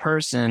wonderful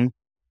person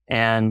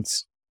and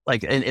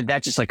like,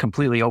 that just like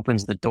completely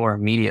opens the door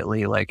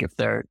immediately. Like if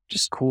they're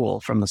just cool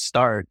from the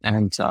start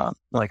and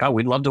like, oh,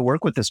 we'd love to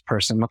work with this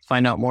person. Let's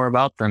find out more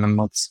about them and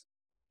let's,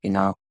 you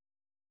know,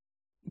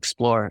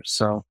 explore.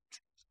 So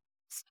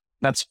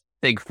that's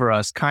big for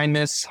us.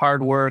 Kindness,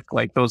 hard work,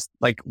 like those,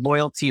 like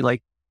loyalty,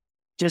 like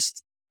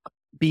just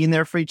being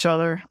there for each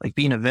other, like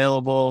being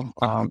available.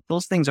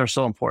 Those things are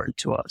so important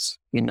to us,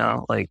 you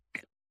know, like,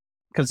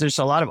 because there's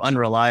a lot of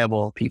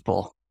unreliable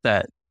people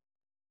that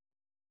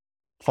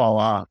fall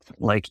off.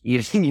 Like,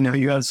 you know,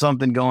 you have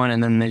something going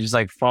and then they just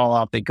like fall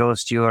off, they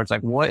ghost you, or it's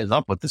like, what is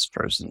up with this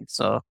person?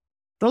 So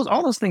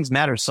all those things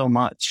matter so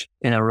much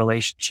in a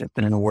relationship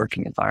and in a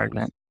working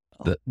environment.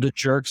 The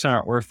jerks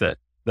aren't worth it.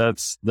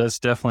 That's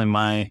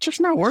definitely it's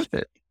just not worth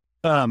it.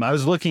 I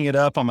was looking it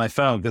up on my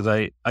phone because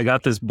I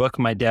got this book.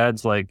 My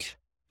dad's like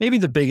maybe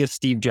the biggest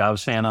Steve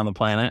Jobs fan on the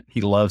planet.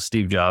 He loves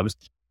Steve Jobs.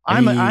 I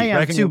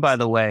am too, by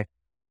the way.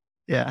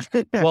 Yeah.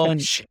 Well, and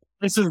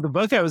this is the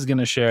book I was going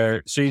to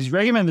share. So he's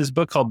recommended this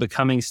book called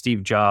Becoming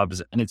Steve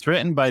Jobs, and it's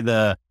written by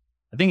I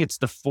think it's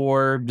the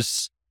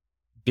Forbes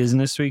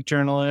Business Week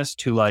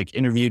journalist who like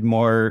interviewed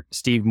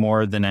Steve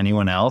more than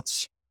anyone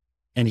else.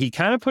 And he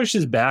kind of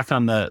pushes back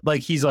on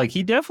he's like,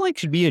 he definitely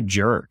could be a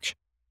jerk,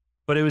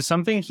 but it was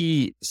something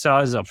he saw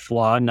as a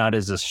flaw, not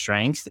as a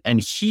strength.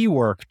 And he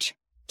worked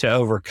to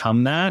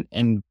overcome that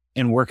and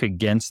work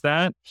against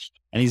that.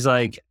 And he's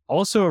like,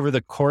 also over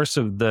the course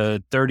of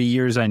the 30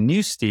 years I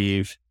knew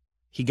Steve,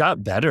 he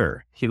got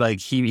better. He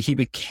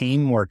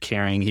became more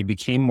caring. He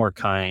became more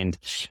kind.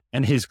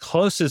 And his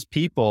closest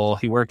people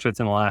he worked with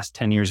in the last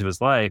 10 years of his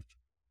life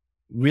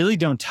really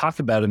don't talk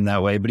about him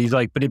that way. But he's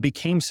like, but it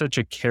became such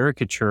a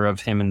caricature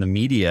of him in the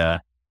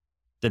media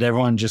that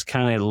everyone just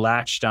kind of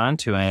latched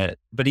onto it.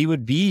 But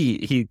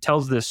he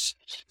tells this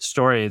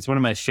story. It's one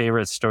of my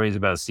favorite stories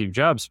about Steve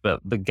Jobs, but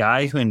the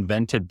guy who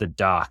invented the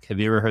dock. Have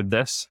you ever heard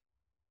this?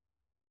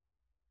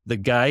 The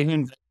guy who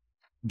invented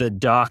the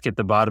dock at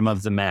the bottom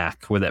of the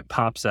Mac where that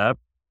pops up.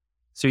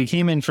 So he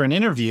came in for an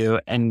interview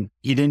and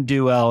he didn't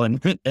do well.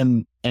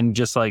 And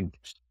just like,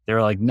 they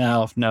were like,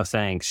 no,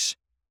 thanks.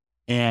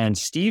 And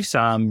Steve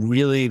saw him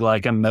really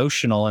like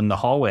emotional in the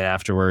hallway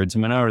afterwards.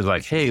 And I was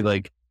like, hey,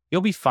 like,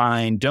 you'll be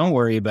fine. Don't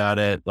worry about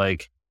it.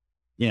 Like,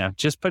 you know,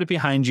 just put it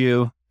behind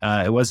you.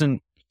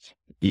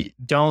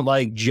 Don't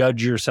like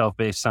judge yourself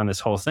based on this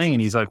whole thing.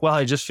 And he's like, well,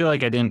 I just feel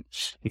like I didn't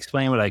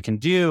explain what I can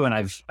do. And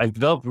I've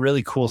developed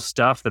really cool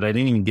stuff that I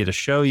didn't even get to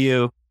show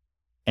you.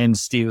 And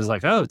Steve was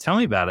like, oh, tell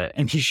me about it.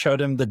 And he showed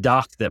him the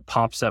dock that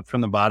pops up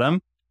from the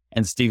bottom.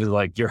 And Steve was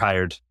like, you're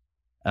hired.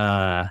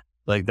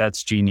 Like,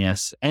 that's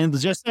genius. And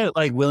just that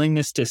like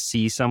willingness to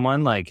see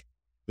someone, like,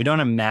 we don't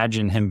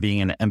imagine him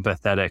being an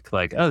empathetic,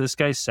 like, oh, this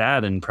guy's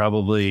sad and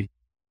probably,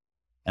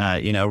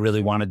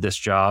 really wanted this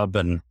job.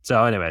 And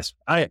so anyways,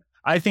 I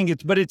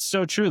think but it's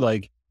so true.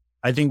 Like,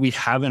 I think we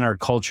have in our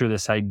culture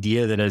this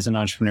idea that as an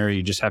entrepreneur,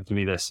 you just have to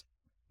be this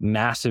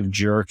massive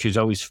jerk who's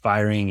always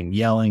firing and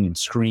yelling and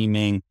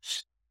screaming.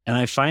 And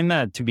I find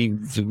that to be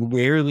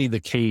rarely the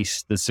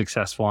case that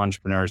successful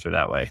entrepreneurs are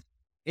that way.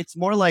 It's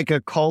more like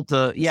a cult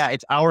of,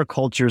 it's our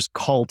culture's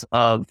cult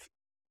of,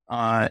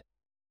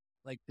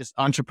 like this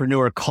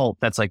entrepreneur cult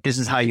that's like, this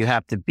is how you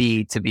have to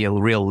be a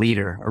real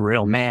leader, a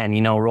real man,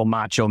 a real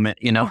macho man,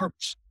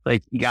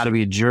 like you got to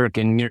be a jerk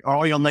and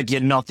you'll not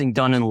get nothing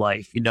done in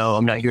life.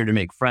 I'm not here to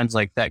make friends,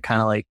 like that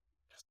kind of like,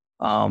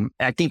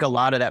 I think a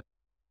lot of that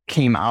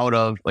came out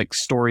of like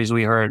stories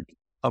we heard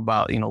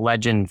about,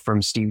 legend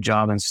from Steve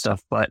Jobs and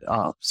stuff, but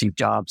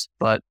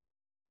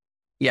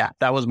yeah,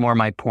 that was more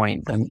my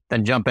point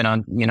than jumping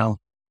on,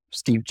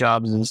 Steve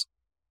Jobs'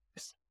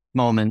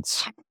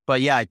 moments.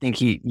 But yeah, I think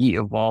he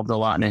evolved a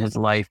lot in his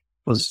life,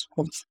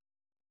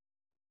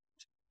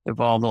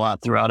 evolved a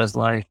lot throughout his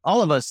life.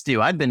 All of us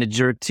do. I've been a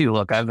jerk too.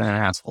 Look, I've been an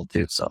asshole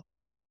too. So,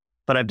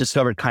 but I've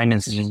discovered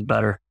kindness is just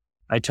better.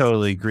 I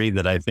totally agree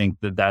that I think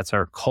that that's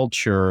our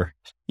culture.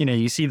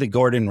 You see the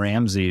Gordon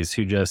Ramsays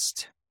who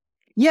just...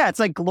 Yeah, it's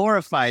like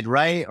glorified,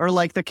 right? Or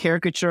like the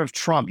caricature of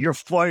Trump. You're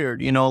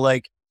fired,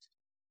 like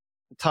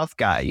tough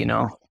guy,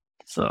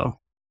 So.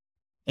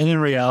 And in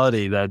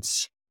reality,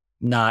 that's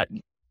not...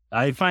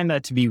 I find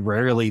that to be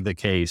rarely the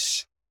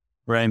case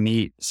where I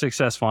meet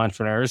successful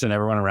entrepreneurs and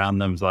everyone around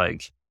them's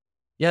like,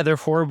 yeah, they're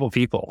horrible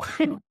people.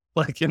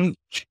 Like in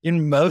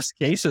most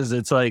cases,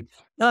 it's like,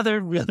 no,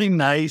 they're really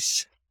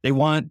nice.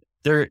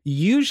 They're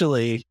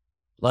usually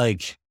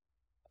like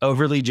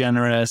overly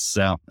generous.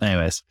 So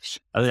anyways,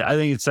 I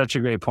think it's such a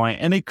great point.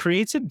 And it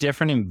creates a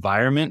different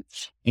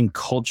environment and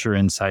culture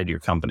inside your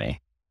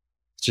company.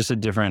 It's just a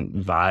different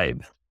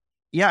vibe.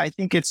 Yeah, I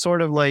think it's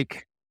sort of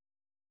like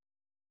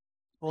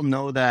people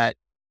know that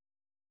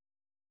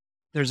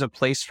there's a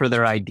place for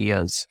their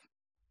ideas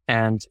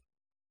and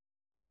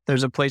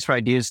there's a place for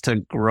ideas to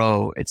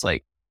grow. It's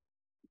like,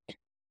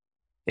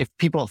 if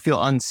people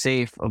feel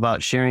unsafe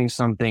about sharing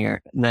something,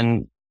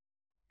 then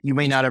you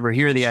may not ever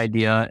hear the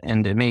idea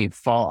and it may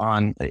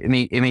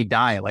it may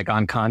die like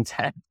on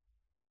content,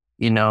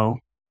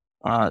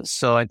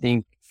 So I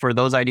think for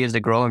those ideas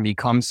to grow and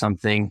become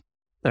something,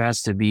 there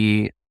has to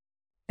be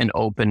an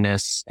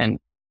openness and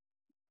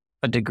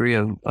a degree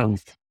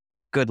of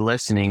good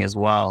listening as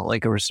well,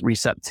 like a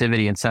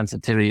receptivity and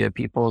sensitivity to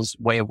people's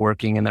way of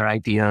working and their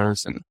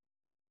ideas. And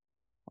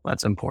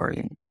that's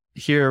important.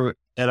 Here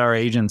at our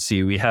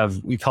agency, we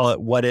call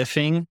it what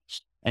ifing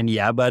and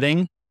yeah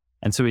butting.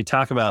 And so we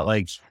talk about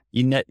like,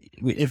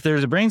 if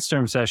there's a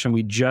brainstorm session,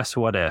 we just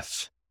what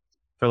if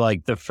for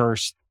like the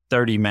first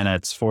 30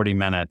 minutes, 40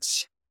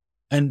 minutes.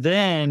 And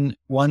then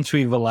once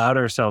we've allowed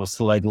ourselves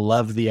to like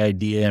love the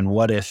idea and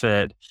what if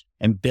it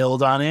and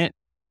build on it,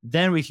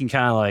 then we can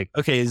kind of like,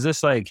 okay, is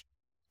this like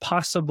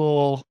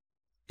possible?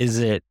 Is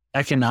it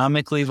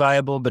economically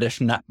viable?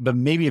 But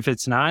maybe if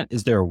it's not,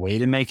 is there a way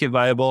to make it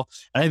viable?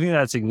 And I think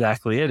that's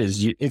exactly it.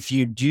 If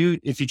you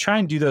try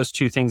and do those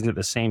two things at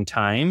the same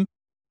time,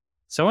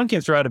 someone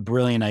can throw out a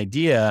brilliant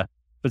idea,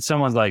 but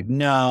someone's like,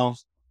 no,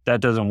 that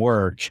doesn't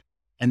work.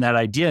 And that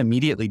idea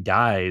immediately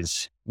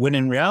dies. When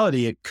in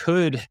reality,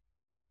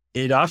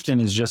 it often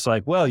is just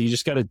like, well, you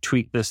just got to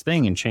tweak this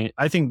thing and change.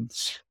 I think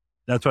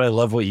that's what I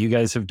love what you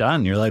guys have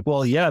done. You're like,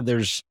 well, yeah,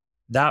 there's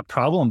that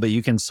problem, but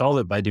you can solve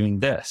it by doing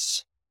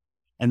this.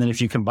 And then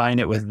if you combine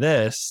it with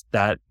this,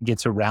 that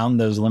gets around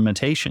those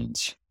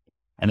limitations.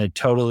 And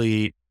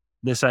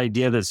this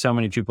idea that so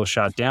many people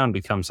shot down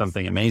becomes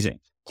something amazing.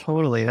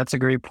 Totally. That's a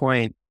great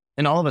point.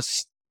 And all of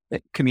us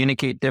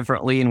communicate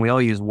differently and we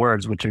all use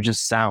words, which are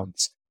just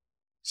sounds.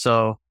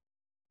 So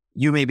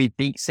you may be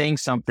saying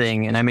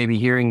something and I may be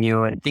hearing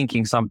you and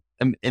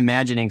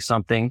imagining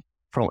something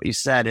from what you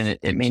said, and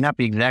it may not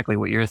be exactly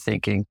what you're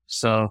thinking.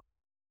 So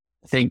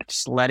I think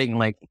just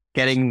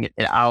getting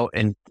it out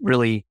and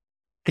really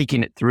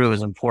thinking it through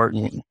is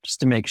important,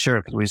 just to make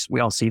sure, because we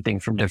all see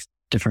things from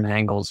different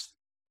angles.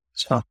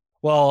 So,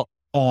 well,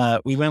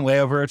 we went way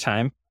over our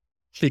time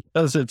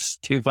because it's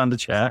too fun to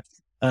chat.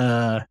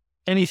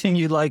 Anything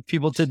you'd like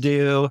people to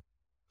do?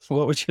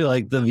 What would you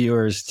like the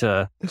viewers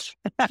to?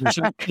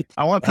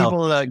 I want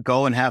people to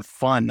go and have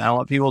fun. I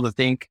want people to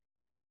think,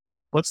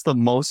 what's the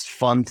most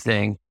fun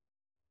thing?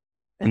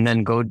 And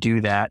then go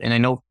do that. And I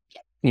know,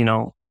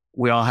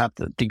 we all have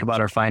to think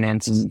about our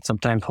finances and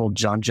sometimes hold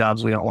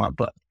jobs we don't want,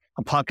 but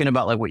I'm talking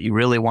about like what you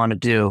really want to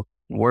do,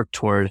 work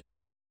toward.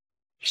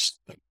 Just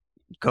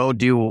go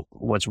do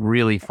what's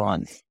really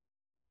fun.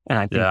 And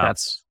I think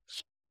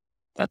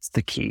that's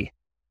the key.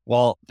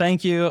 Well,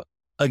 thank you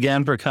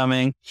again for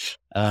coming.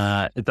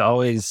 It's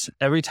always,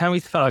 every time we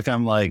talk,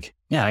 I'm like,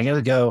 yeah, I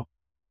gotta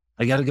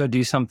go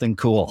do something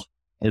cool.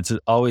 It's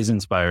always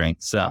inspiring.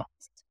 So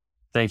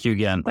thank you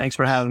again. Thanks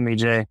for having me,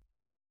 Jay.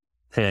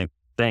 Hey,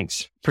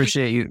 thanks.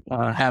 Appreciate you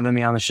having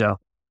me on the show.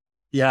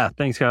 Yeah.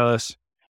 Thanks, Carlos.